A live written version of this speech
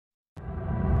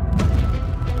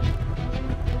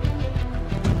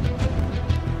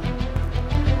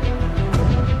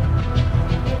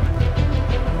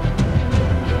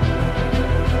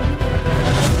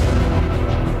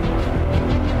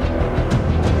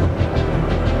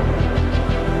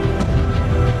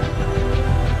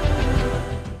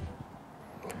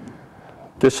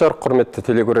Кеш жарық құрметті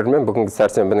телекөрермен, бүгінгі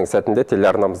сәрсенбінің сәтінде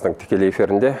телеарнамыздың тікелей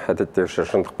эфирінде әдеттегіше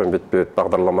Шындықпен бетпе-бет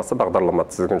бағдарламасы, бағдарлама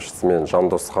тізгіншісімен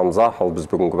Жандос Хамза, ал біз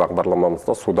бүгінгі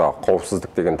бағдарламамызда суда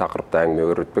қауіпсіздік деген тақырыпта әңгіме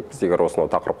өрбітпекпіз. Егер осынау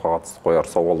тақырыпқа қатысты қояр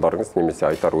сауалдарыңыз немесе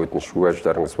айтар өтініш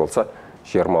уәждеріңіз болса,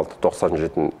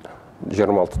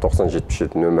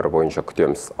 26-90-77 нөмірі бойынша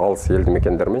күтеміз. Алыс елді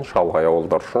мекендер мен шалғай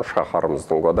ауылдар үшін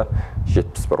шаһарымыздың коды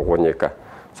 7112.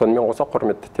 Сонымен қоса,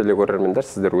 құрметті телекөрермендер,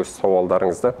 сіздер өз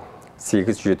сауалдарыңызды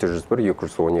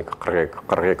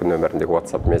 8-701-212-42 нөміріндегі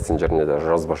WhatsApp мессенджеріне де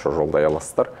жазбаша жолдай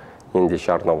аласыздар.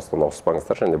 Ендеше арнамыздан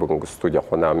ауыспаңыздар және бүгінгі студия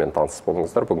қонағымен таныс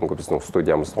болыңыздар. Бүгінгі біздің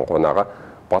студиямыздың қонағы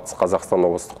Батыс Қазақстан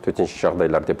облыстық төтенше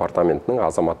жағдайлар департаментінің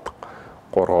азаматтық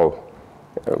қорғау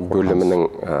бөлімінің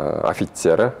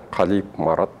офицері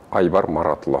Айбар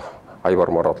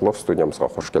Маратұлы студиямызға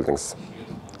қош келдіңіз.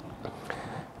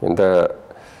 Енді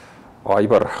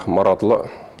Айбар Маратұлы,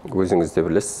 өзіңіз де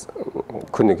білесіз,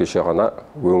 күні кеше ғана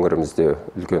өңірімізде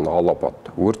үлкен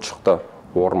алапат өрт шықты,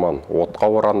 орман отқа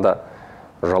оранды.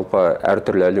 Жалпы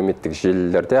әртүрлі әлеуметтік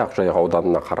желілерде Ақжайық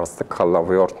ауданына қарасты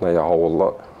Коловертная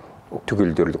ауылы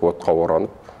түгелдерлік отқа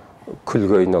оранып,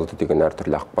 күлге айналды деген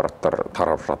әртүрлі ақпараттар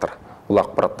тарап жатыр. Бұл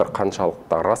ақпараттар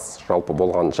қаншалықты рас, жалпы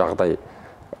болған жағдай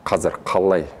қазір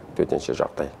қалай төтенше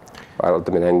жағдай?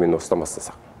 Алдымен әңгімені осыдан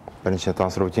бастасақ. Бірінші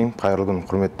таныстырып өтейін, қайырлы күн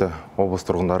құрметті облыс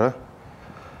тұрғындары.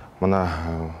 Мына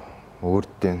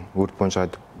өрт бойынша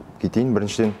айтып кетейін.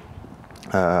 Біріншіден,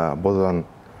 бұдан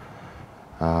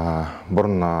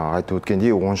бұрын айтып өткендей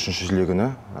 13-ші шілде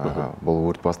күні бұл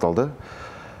өрт басталды.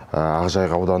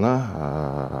 Ақжайық ауданы,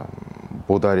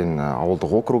 Бодарин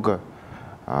ауылдық округы,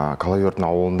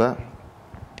 Коловертная ауылында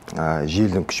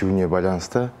желдің күшеуіне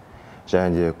байланысты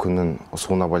және де күннің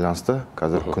ысуына байланысты.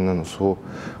 Қазір күннің ысуы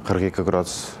 42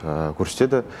 градус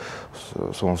көрсетеді.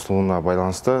 Соның ысуына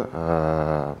байланысты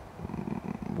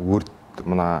өрт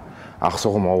мына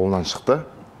Ақсоғым ауылынан шықты.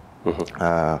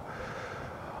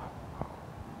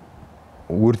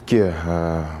 Өртке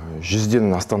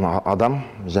 100-ден астам адам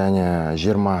және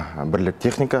 20 бірлік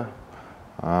техника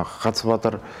қатысып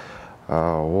жатыр.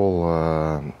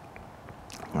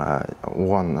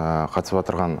 Оған қатысып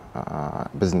жатырған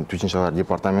біздің төтенше жағдайлар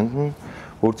департаментінің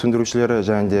өрт сөндірушілері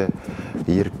және де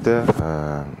ерікті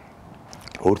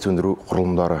өрт сөндіру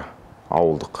құрылымдары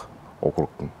ауылдық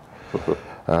округтың.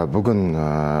 Бүгін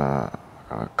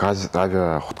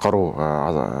авиақұтқару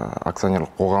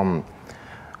акционерлік қоғам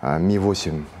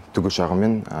Ми-8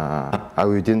 тікұшағымен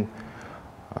әуеден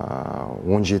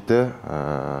 17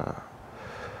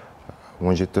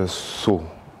 су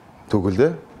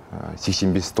төгілді,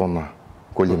 85 тонна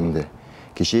көлемінде.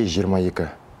 Кеше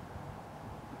 22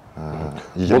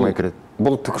 рет.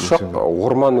 Бұл тікұшақ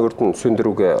орман өртін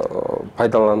сөндіруге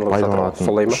пайдаланылып жатыр,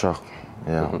 солай ма?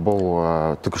 Бұл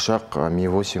тікұшақ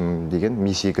Ми-8 деген,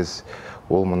 Ми-8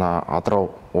 ол мына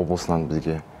Атырау облысынан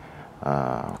бізге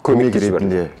көмек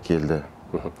ретінде келді.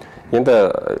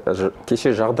 Енді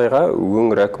кеше жағдайға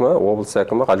өңір әкімі, облыс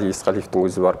әкімі Ғали Есқалиевтің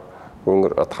өзі барып,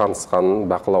 өңір танысқанын,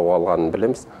 бақылау алғанын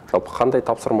білеміз. Жалпы қандай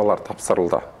тапсырмалар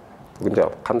тапсырылды? Бүгінде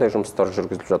қандай жұмыстар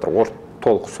жүргізіліп жатыр? Өрт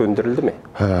толық сөндірілді ме?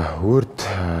 Өрт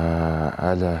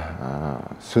әлі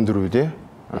сөндіруде.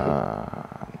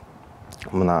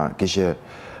 Мына кеше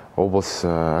облыс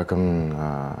әкімінің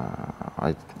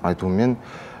айтуымен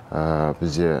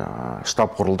бізде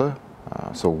штаб құрылды.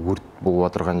 Сол өрт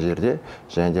болып отырған жерде,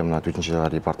 және де мына төтенше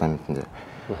жағдайлар департаментінде.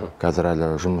 Қазір әлі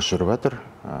жұмыс жүріп жатыр.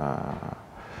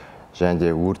 Және де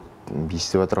өрт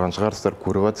естіп отырған шығарсыздар,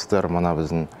 көріп жатсыздар. Мына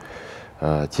біздің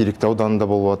Теректі ауданында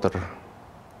болып жатыр.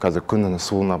 Қазір күннің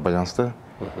ысуына байланысты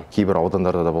кейбір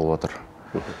аудандарда да болып жатыр.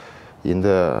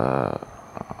 Енді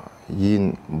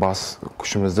ең бас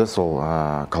күшімізді сол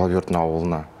Коловертная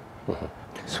ауылына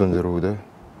сөндіруді.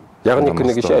 Яғни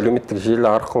күні кеше әлеуметтік желі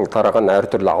арқылы тараған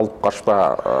әртүрлі алып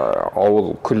қашпа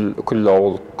ауыл, күл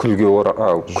ауыл, күл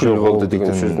болды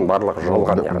деген сөздің барлығы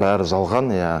жалған. Бәрі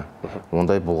жалған,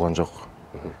 ондай болған жоқ.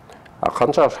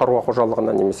 Қанша шаруа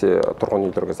қожалығына немесе тұрғын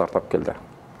үйлерге зардап келді?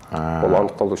 Ол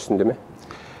анықталу үстінде ме?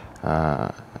 2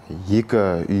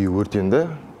 үй өртенді,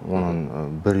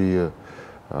 оның бір үйі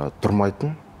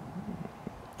тұрмайтын.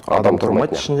 Адам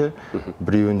тұрмайды ішінде,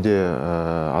 біреуінде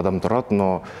адам тұрады,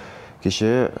 но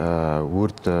кеше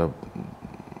өрт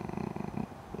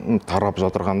тарап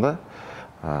жатырғанда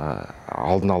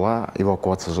алдын ала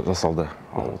эвакуация жасалды.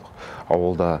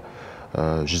 Ауылда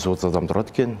 130 адам тұрады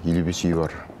екен, 55 үй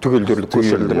бар. Түгелдерлік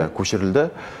көшірілді.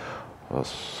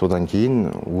 Содан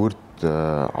кейін өрт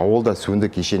ауылда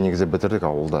сөнді, кеше негізі бітірдік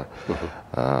ауылда.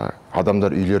 Адамдар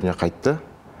үйлеріне қайтты.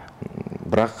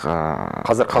 Бірақ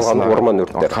қазір қалған орман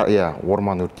өрттері.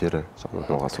 Орман өрттері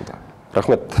жалғасуда.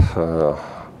 Рахмет.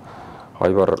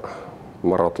 Айбар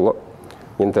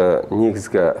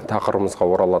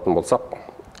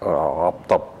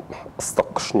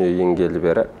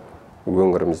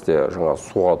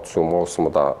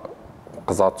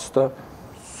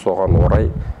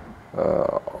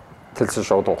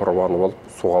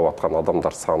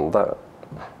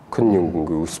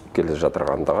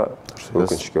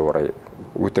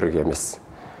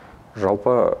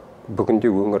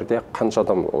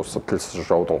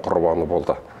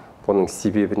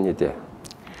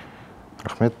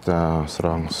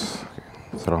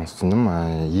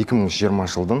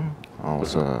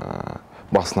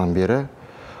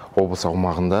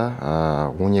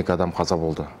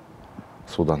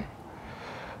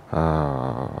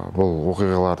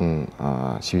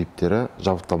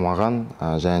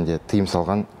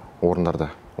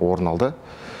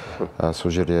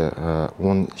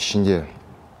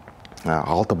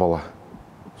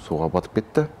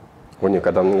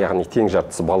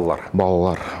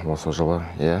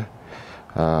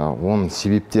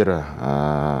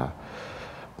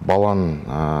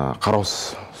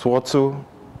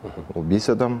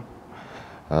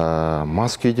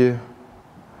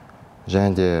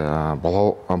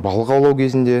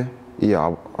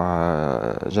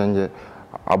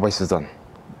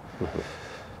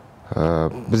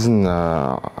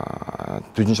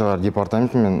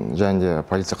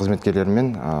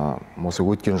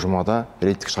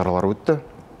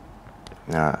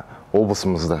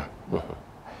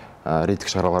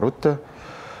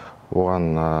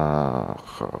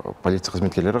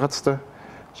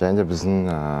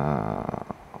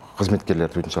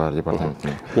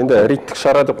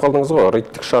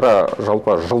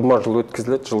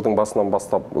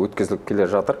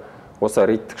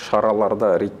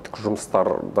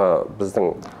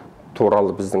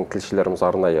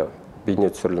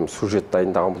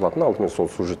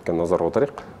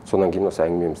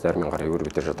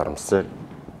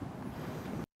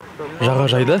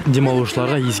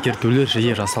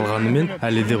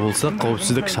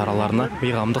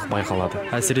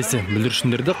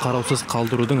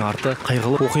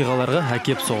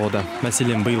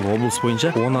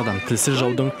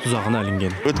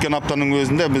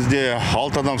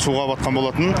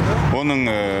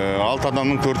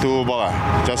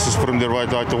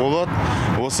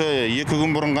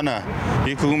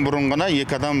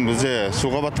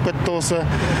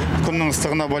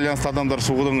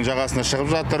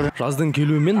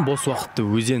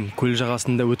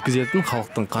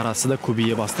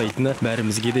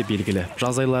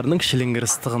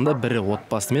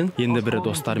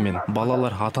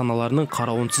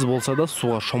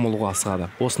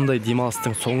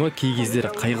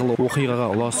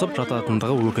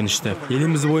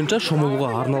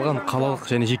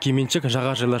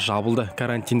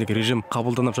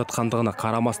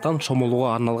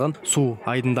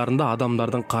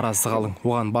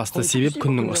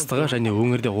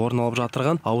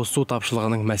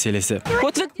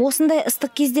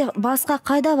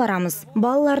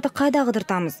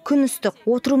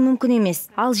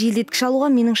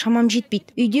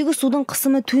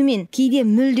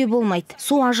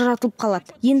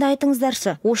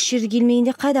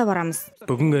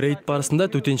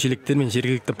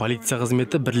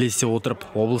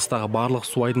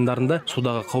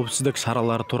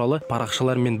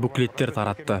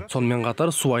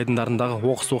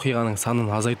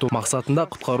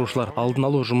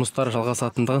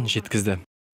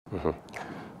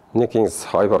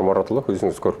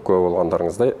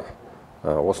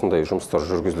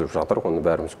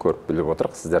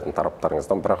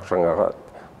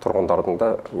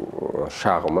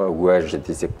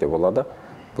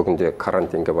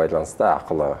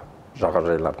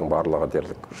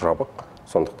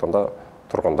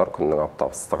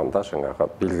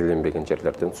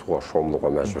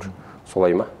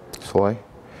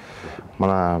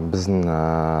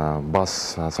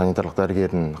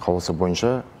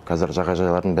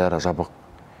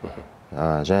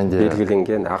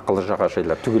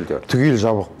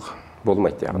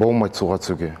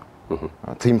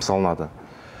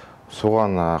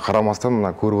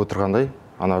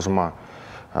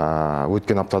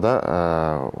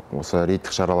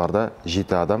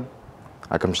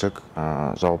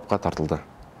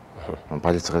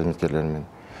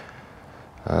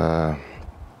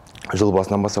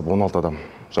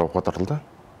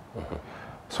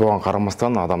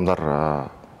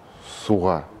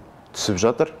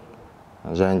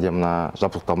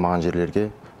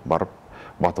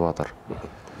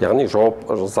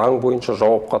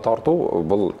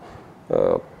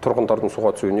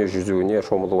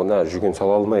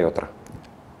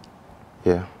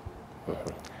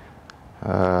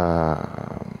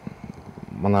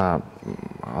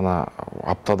ана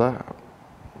аптада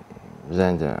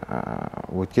және де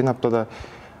өткен аптада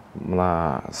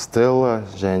мына Стелла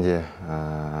және де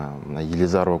мына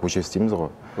Елизарова көшесі дейміз ғой.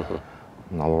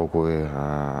 Налоговый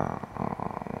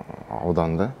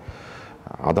ауданында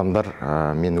адамдар,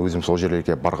 мен өзім сол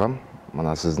жерлерге барғам,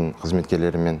 мына сіздің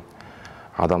қызметкерлерімен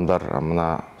адамдар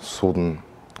мына судың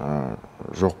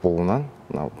жоқ болуынан,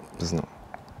 біздің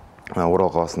Орал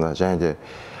қаласында және де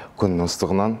күн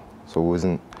ыстығынан сол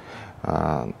өзін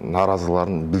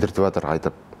наразыларын білдіртіп жатыр,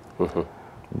 айтып.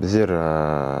 Біздер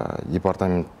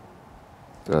департамент,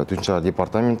 төтенше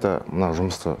департаменті мына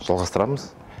жұмысты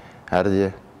жалғастырамыз.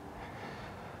 Әрде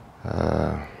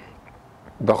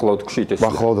бақылауды күшейтесіз.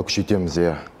 Бақылауды күшейтеміз,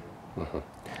 иә.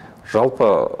 Жалпы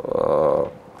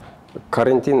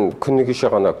карантин күні кеше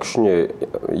ғана күшіне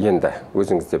енді,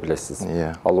 өзіңіз де білесіз.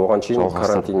 Ал оған шейін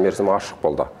карантин мерзімі ашық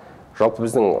болды. Жалпы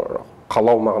біздің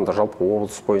қала аумағында, жалпы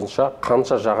облыс бойынша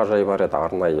қанша жағажай бар еді,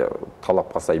 арнайы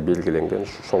талапқа сай белгіленген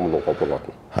шомылуға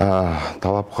болатын?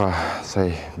 Талапқа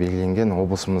сай белгіленген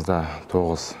облысымызда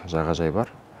 9 жағажай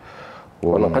бар.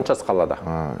 Оның қаншасы қалада?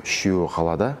 3-і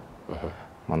қалада.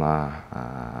 Мына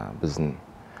біздің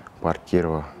парк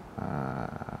Кирова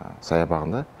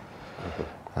саябағында.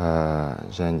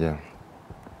 Және де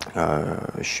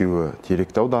 3-і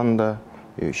Теректі ауданында,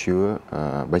 3-і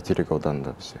Бәйтерек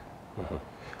ауданында бізде.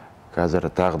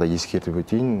 Қазір тағы да ескертіп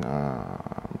өтейін,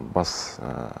 бас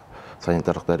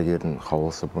санитарлық дәрігердің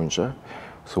қаулысы бойынша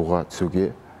суға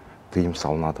түсуге тыйым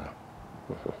салынады.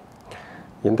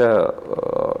 Енді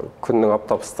күннің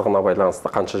аптап ыстығына байланысты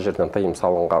қанша жерден тыйым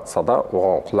салынса да,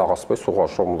 оған құлақ аспай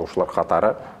суға шомылушылар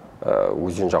қатары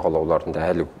өзен жағалауларында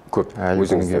әлі көп,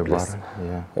 өзіңіз де білесіз.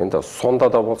 Енді сонда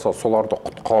да болса, соларды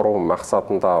құтқару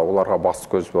мақсатында, оларға бас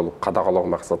көз болып, қадағалау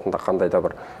мақсатында қандай да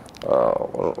бір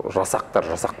жасақтар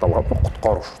жасақталған,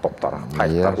 құтқарушы топтары,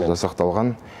 қайықтармен?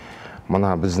 Жасақталған.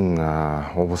 Мына біздің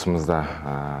облысымызда,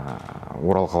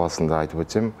 Орал қаласында айтып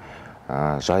өтсем,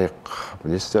 Жайық,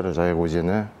 білесіздер, Жайық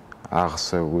өзені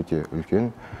ағысы өте үлкен.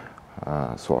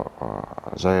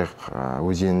 Жайық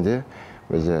өзенінде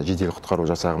бізде жедел құтқару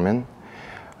жасағымен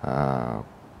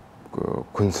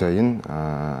күн сайын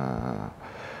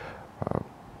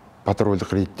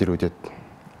патрульдік рейдтер өтеді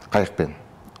қайықпен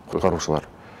құтқарушылар.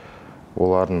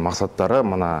 Олардың мақсаттары,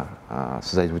 мына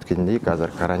сіз айтып өткендей,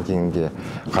 қазір карантинге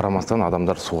қарамастан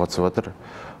адамдар суға түсіп жатыр.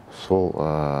 Сол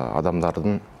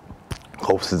адамдардың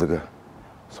қауіпсіздігі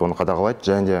соны қадағалайды.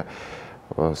 Және де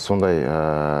сондай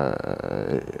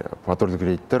патрульдік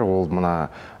рейдтер ол мына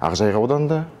Ақжайық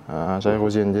ауданында, Жайық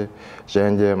өзенінде,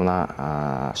 және де мына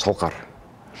Шалқар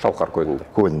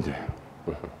көлінде.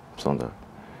 Сонда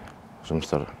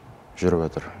жұмыстар жүріп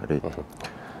жатыр, рейд.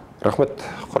 Рахмет,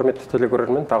 құрметті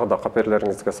телекөрермен, тағы да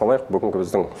қаперлеріңізге салайық. Бүгінгі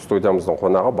біздің студиямыздың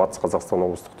қонағы Батыс Қазақстан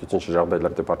облыстық төтенше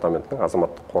жағдайлар департаментінің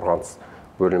азаматтық қорғаныс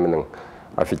бөлімінің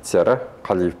офицері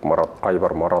Қалиев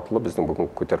Айбар Маратұлы. Біздің бүгін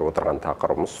көтеріп отырған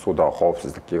тақырыбымыз суда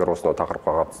қауіпсіздік. Егер осынау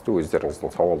тақырыпқа қатысты өздеріңіздің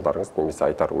сауалдарыңыз, немесе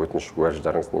айтар өтініш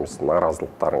уәждарыңыз, немесе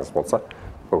наразылықтарыңыз болса,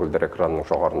 көгілдір экранның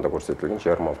жоғарында көрсетілген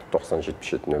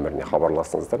 269077 нөміріне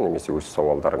хабарласыңыздар, немесе өз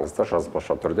сауалдарыңызды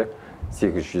жазбаша түрде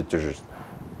 8700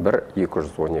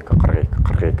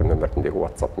 1-212-42-42 нөміріндегі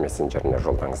WhatsApp мессенджеріне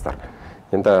жолдаңыздар.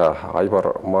 Енді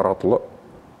Айбар Маратұлы,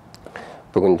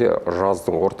 бүгінде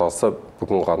жаздың ортасы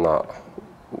бүгін ғана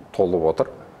толып отыр.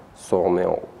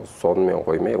 Сонымен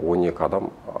қоймай 12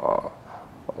 адам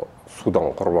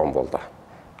судан құрбан болды.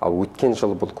 Ал өткен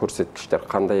жылы бұл көрсеткіштер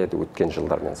қандай еді, өткен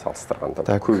жылдармен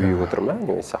салыстырғанда? Көбейіп отыр ма,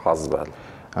 немесе аз ба?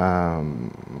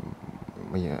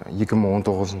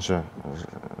 2019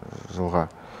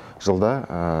 жылда,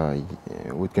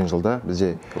 өткен жылда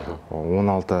бізде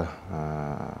 14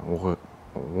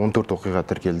 оқиға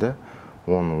тіркелді,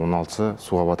 16-сы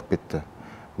суға батып кетті.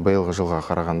 Биылғы жылға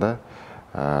қарағанда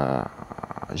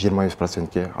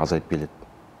 25%-ке азайып келеді.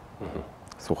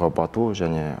 Суға бату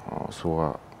және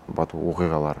суға бату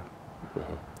оқиғалары.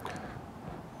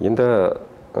 Енді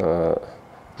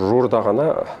жуырда ғана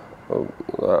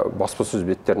баспасөз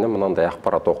беттеріне мынандай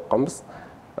ақпарат оқығанбыз.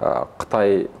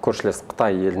 Көршілес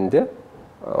Қытай елінде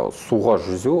суға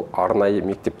жүзу арнайы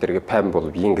мектептерге пән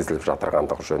болып енгізіліп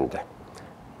жатырғандығы жөнінде.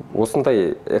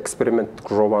 Осындай эксперименттік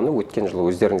жобаны өткен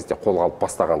жылы өздеріңізде қолға алып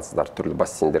бастағансыздар, түрлі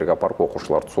бассейндерге апарып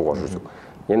оқушыларды суға жүзу.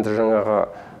 Енді жаңағы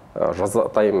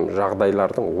жазатайым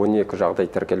жағдайлардың 12 жағдай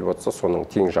тіркеліп отырса, соның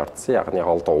тең жартысы, яғни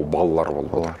 6-ы балалар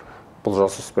болып отыр. Бұл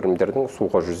жасөспірімдердің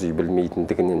суға жүзу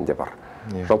білмейтіндігінен де бар.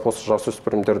 Жалпы осы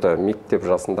жасөспірімдерді, мектеп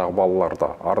жасындағы балаларды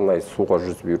арнайы суға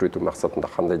жүзіп үйрету мақсатында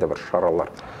қандай да бір шаралар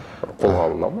қолға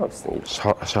алына ма біздің?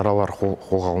 Шаралар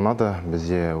қолға алынады.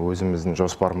 Бізде өзіміздің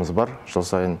жоспарымыз бар. Жыл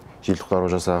сайын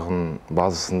жел-құтқару жасағының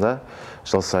базасында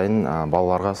жыл сайын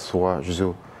балаларға суға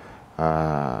жүзу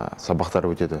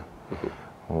сабақтары өтеді.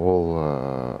 Ол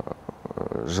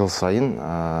жыл сайын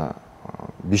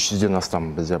 500-ден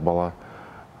астам бізде бала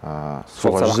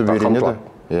суға жүзіп үйренеді.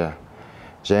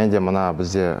 Және де мына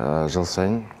бізде жыл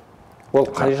сайын. Ол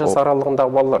қай жас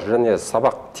аралығындағы балалар және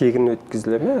сабақ тегін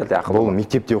өткізіле ме, әлде ақылы? Бұл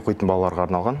мектепте оқитын балаларға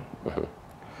арналған.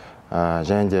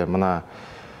 Және де мына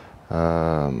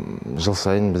жыл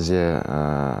сайын бізде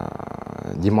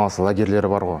демалыс лагерлері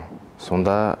бар ғой.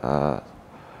 Сонда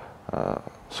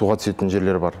суға түсетін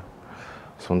жерлер бар.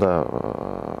 Сонда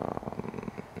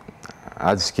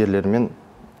әдіскерлермен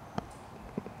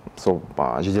сол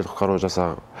жедел-құтқару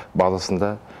жасағы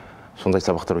базасында сондай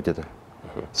сабақтар өтеді.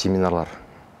 Семинарлар.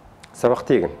 Сабақ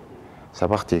тегін?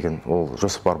 Сабақ тегін. Ол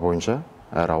жоспар бойынша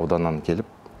әр ауданнан келіп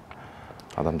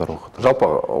адамдар оқыды. Жалпы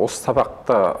осы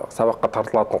сабаққа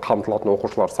тартылатын, қамтылатын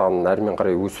оқушылар санын әрмен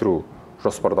қарай өсіру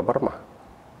жоспарда бар ма?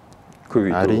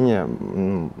 Көбейту? Әрине,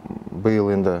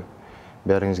 биыл енді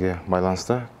бәріңізге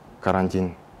байланысты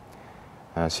карантин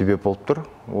себеп болып тұр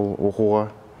ол оқуға.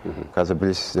 Қазір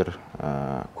білесіздер,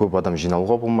 көп адам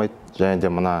жиналуға болмайды. Және де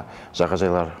мына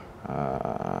жағажайлар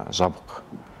жабық.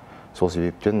 Сол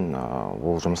себептен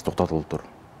ол жұмыс тоқтатылып тұр.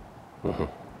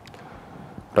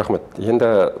 Рахмет.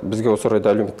 Енді бізге осы орайда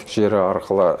әлеуметтік желі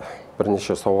арқылы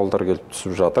бірнеше сауалдар келіп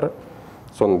түсіп жатыр.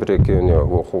 Соның бір-екеуіне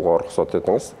оқуға рұқсат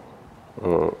етіңіз.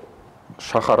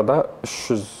 Шаһарда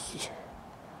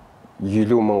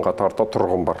 350 мыңға тарта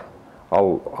тұрғын бар.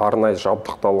 Ал арнайы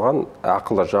жабдықталған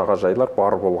ақылы жағажайлар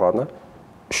бар болғаны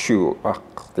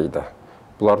 3-ақ дейді.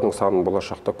 Бұлардың санын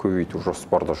болашақта көбейту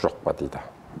жоспарда жоқ па дейді.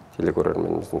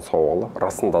 Телекөрерменіміздің сауалы.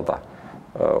 Расында да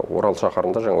Орал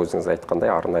шаһарында жаңа өзіңіз айтқандай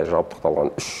арнайы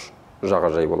жабдықталған 3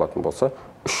 жағажай болатын болса,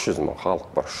 300 мың халық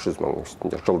бар, 300 мыңның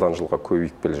үстінде жылдан жылға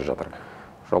көбейіп келе жатыр.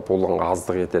 Жалпы олың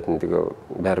аздық ететіндігі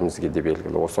бәрімізге де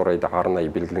белгілі. Осы орайда арнайы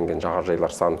белгіленген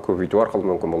жағажайлар санын көбейту арқылы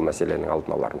мүмкін бұл мәселенің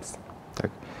алдын алармыз.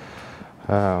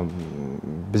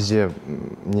 Бізде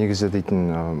негізі дейтін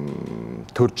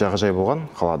 4 жағажай болған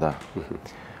қалада.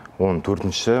 Оның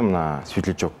 4-ші мына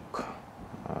Светлячок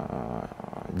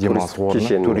демалыс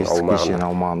орны, туристік кешен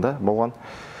аумағында болған.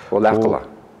 Ол ақылы?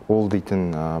 Ол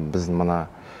дейтін біздің мына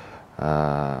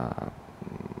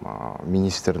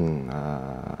министрдің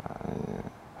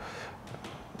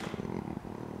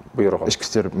бұйрығы. Ішкі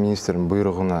істер министрінің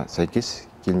бұйрығына сәйкес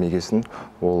келмегесін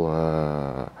ол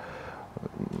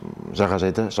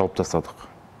жағажайды жауып тастадық.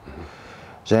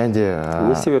 Және де...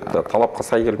 Не себепті? Талапқа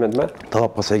сай келмеді ме?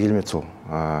 Талапқа сай келмеді сол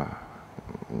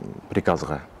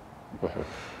приказға.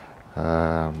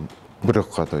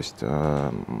 Бұйрыққа, то есть,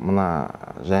 мына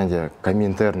және де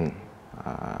Коминтерн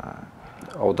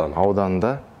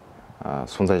ауданында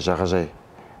сондай жағажай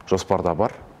жоспарда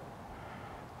бар.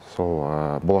 Сол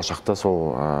болашақта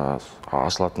сол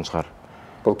ашылатын шығар.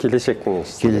 Бұл келешектің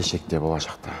ішінде? Келешекте,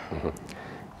 болашақта.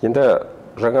 Енді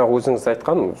жаңа өзіңіз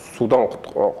айтқан судан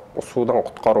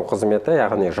құтқару қызметі,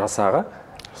 яғни жасағы,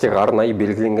 тек арнайы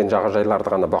белгіленген жағажайларды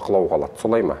ғана бақылауға алады.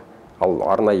 Солай ма? Ал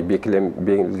арнайы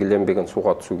белгіленбеген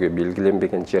суға түсуге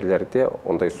белгіленбеген жерлерде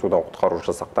ондай судан құтқару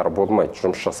жасақтары болмайды,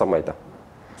 жұмыс жасамайды.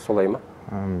 Солай ма?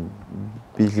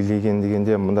 Белгілеген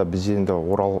дегенде, мұнда бізде енді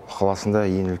Орал қаласында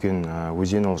ең үлкен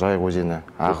өзен, ол Жайық өзені,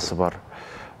 ағысы бар.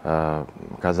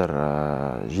 Қазір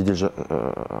жедел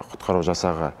құтқару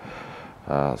жасағы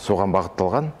соған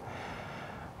бағытталған.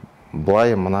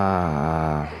 Бұлай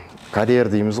мына карьер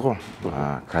дейміз ғой.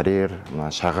 Карьер,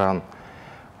 шаған,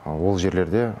 ол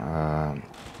жерлерде,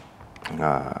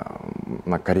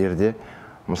 мына карьерде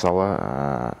мысалы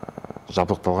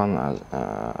жабдықталған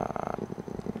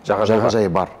жағажай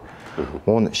бар.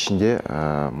 Оның ішінде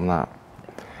мына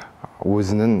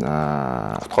өзінің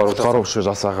құтқарушы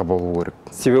жасағы болу керек.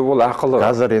 Себебі ол ақылы.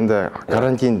 Қазір енді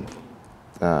карантин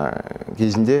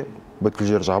кезінде бүткіл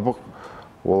жер жабық,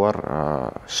 олар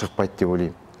шықпайды деп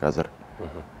ойлаймын қазір.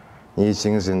 Не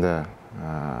десеңіз енді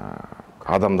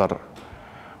адамдар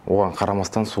оған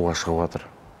қарамастан суға шығып жатыр.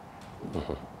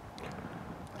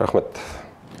 Рахмет.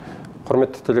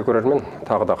 Құрметті телекөрермен,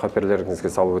 тағы да қаперлеріңізге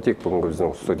салып өтейік. Бүгінгі біздің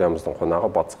студиямыздың қонағы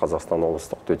Батыс Қазақстан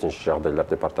облыстық төтенше жағдайлар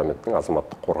департаментінің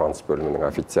азаматтық қорғаныс бөлімінің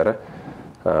офицері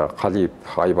Қалиев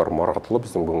Айбар Маратұлы.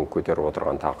 Біздің бүгін көтеріп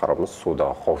отырған тақырыбымыз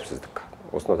судағы қауіпсіздік.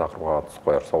 Осыны тақырыпқа қатысты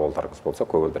қояр сауалдарыңыз болса,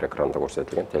 көгілдір экранда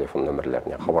көрсетілген телефон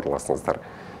нөмірлеріне хабарласыңыздар.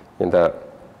 Енді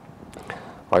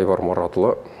Айбар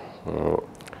Маратұлы,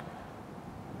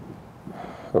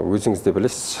 өзіңіз де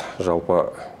білесіз, жалпы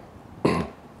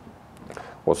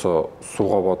осы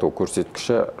суға бату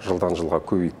көрсеткіші жылдан жылға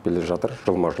көбейіп келе жатыр,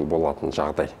 жылма-жыл болатын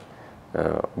жағдай.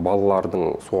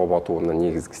 Балалардың суға батуына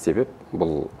негізгі себеп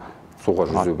бұл суға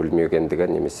жүзу білмегендігі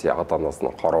немесе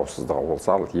ата-анасының қараусыздығы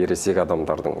болса, ал ересек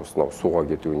адамдардың осынау суға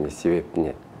кетуіне себеп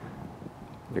не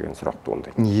деген сұрақ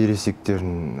туындайды.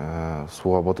 Ересектердің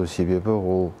суға бату себебі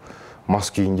ол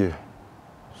мас күйінде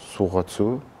суға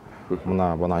түсу.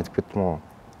 Бана айтып кеттім ғой,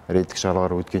 рейдтік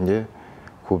шаралар өткенде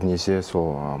көбінесе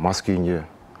сол мас күйінде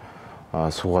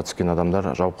суға түскен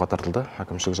адамдар жауапқа тартылды,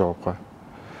 әкімшілік жауапқа.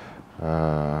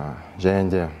 Және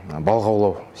де балық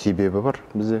аулау себебі бар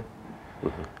бізде.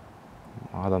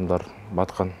 Адамдар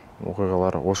батқан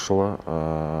оқиғалар осы жылы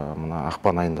мына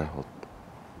ақпан айында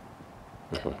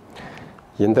болды.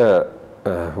 Енді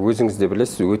өзіңіз де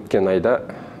білесіз, өткен айда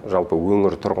жалпы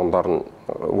өңір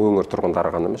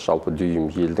тұрғындары ғана емес, жалпы дүйім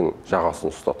елдің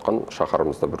жағасын ұстатқан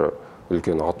шаһарымызда бір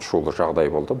үлкен атышулы жағдай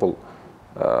болды. Бұл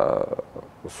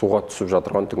суға түсіп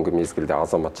жатырған түнгі мезгілде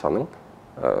азаматшаның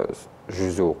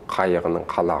жүзу қайығының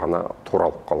қалағына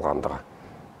туралып қалғандығы.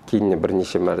 Кейіннен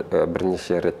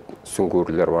бірнеше рет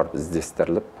сүңгуірлер барып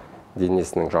іздестіріліп,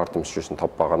 денесінің жарты мүшесін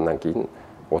таппағаннан кейін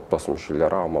отбасы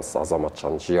мүшелері амалсыз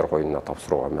азаматшаны жер қойнына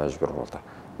тапсыруға мәжбүр болды.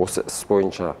 Осы іс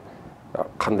бойынша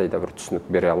қандай да бір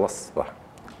түсінік бере аласыз ба?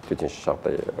 Төтенше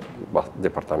жағдай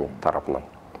департамент тарапынан.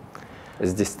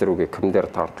 Іздестіруге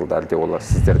кімдер тартылды, әлде олар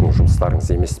сіздердің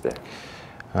жұмыстарыңыз емес пе?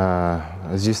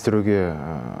 Іздестіруге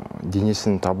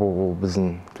денесін табу ол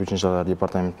біздің төтенше жағдайлар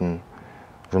департаментінің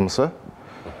жұмысы.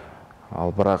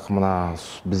 Ал бірақ мына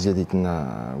бізде дейтін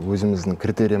өзіміздің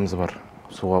критериямыз бар.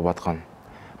 Суға батқан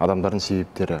адамдардың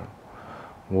себептері.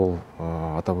 Ол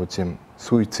атап өтсем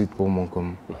суицид болуы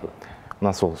мүмкін.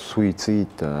 Мына сол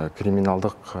суицид,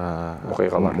 криминалдық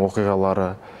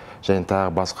оқиғалары және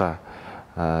тағы басқа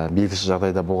белгісіз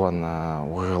жағдайда болған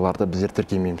оқиғаларды біздер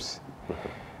тіркемейміз.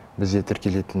 Бізде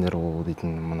тіркелетіндер ол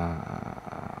дейтін мына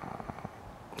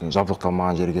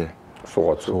жабдықталмаған жерге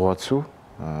суға түсу,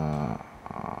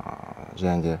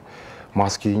 және де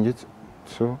мас күйінде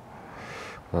түсу,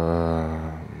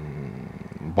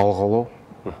 балық аулау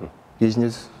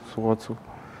кезінде суға түсу,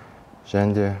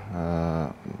 және де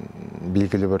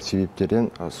белгілі бір себептерден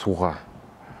суға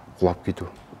құлап кету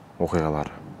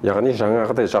оқиғалары. Яғни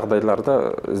жаңағыдай жағдайларда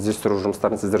іздестіру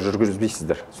жұмыстарын сіздер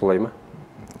жүргізбейсіздер, солай ма?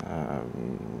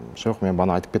 Жоқ, мен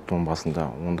бана айтып кеттім басында.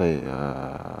 Ондай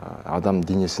адам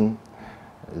денесін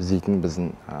іздейтін біздің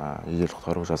жедел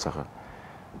құтқару жасағы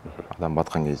адам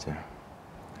батқан кезде.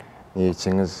 Не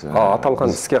етсеңіз... Аталған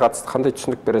іске қатысты қандай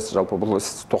түсінік бересіз? Жалпы бұл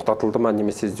іс тоқтатылды ма,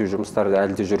 немесе іздеу жұмыстары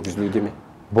әлі де жүргізілуде ме?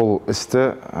 Бұл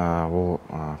істі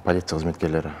полиция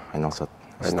қызметкерлері айналысады.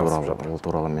 Ол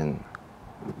туралы мен...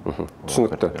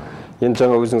 Түсінікті. Енді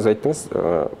жаңа өзіңіз айттыңыз,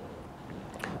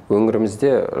 өңірімізде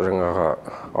жаңағы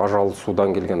ажал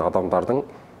судан келген адамдардың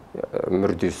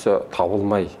мүрдесі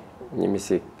табылмай,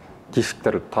 немесе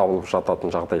кешіктіріліп табылып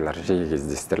жататын жағдайлар жиі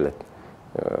кездестіріледі.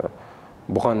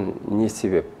 Бұған не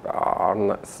себеп?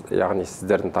 Яғни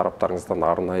сіздердің тараптарыңыздан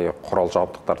арнайы құрал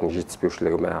жабдықтардың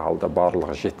жетіспеушілігі ме, алда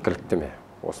барлығы жеткілікті ме?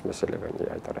 Осы мәселеге не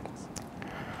айтар едіңіз?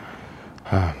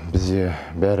 Бізде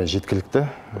бәрі жеткілікті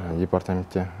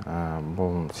департаментте.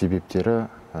 Бұл себептері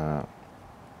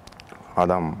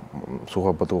адам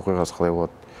суға бату оқиғасы қалай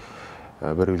болады.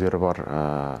 Біреулері бар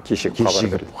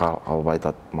кешігіп қалып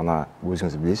айтады. Мына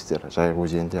өзіңіз білесіздер, Жайық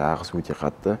өзенінде ағыс өте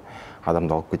қатты,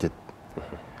 адамды алып кетеді.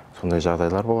 Сондай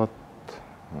жағдайлар болады.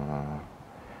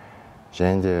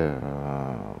 Және де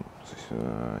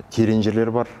терең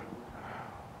жерлер бар.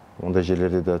 Ондай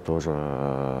жерлерде де тоже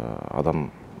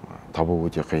адам табу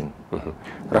өте қиын.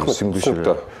 Рахмет,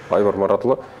 түсінікті. Айбар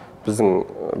Маратұлы,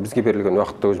 бізге берілген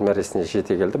уақытта өз мәресіне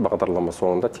жете келді. Бағдарлама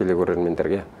соңында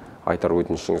телекөрермендерге айтар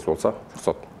өтінішіңіз болса,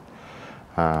 фұрсат.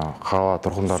 Қала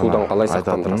тұрғындарына судан қалай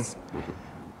сақтандырасыз?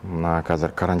 Мына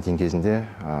қазір карантин кезінде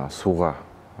суға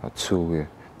түсуге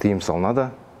тыйым салынады.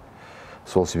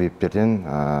 Сол себептерден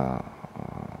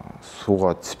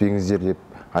суға түспеңіздер деп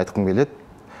айтқым келеді.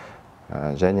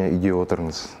 Және үйде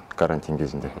отырыңыз карантин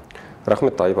кезінде.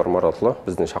 Рахмет, Айбар Маратұлы,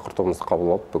 біздің шақыртуымызды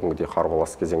қабыл алып, бүгінгі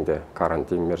қарбалас кезеңде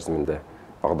карантин мерзімінде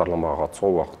бағдарламаға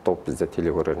қатысуға уақыт тауып, бізде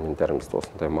телекөрермендерімізді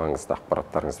осындай маңызды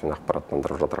ақпараттарыңызбен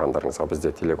ақпараттандырып жатырғандарыңызға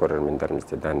бізде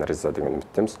телекөрермендерімізде дән риза деген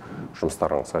үміттеміз.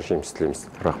 Жұмыстарыңызға жеміс тілейміз.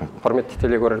 Рахмет. Құрметті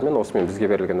телекөрермен, осымен бізге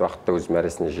берілген уақытта өз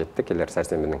мәресіне жетті. Келер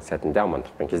сәрсенбінің сәтінде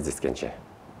амандықпен кездескенше.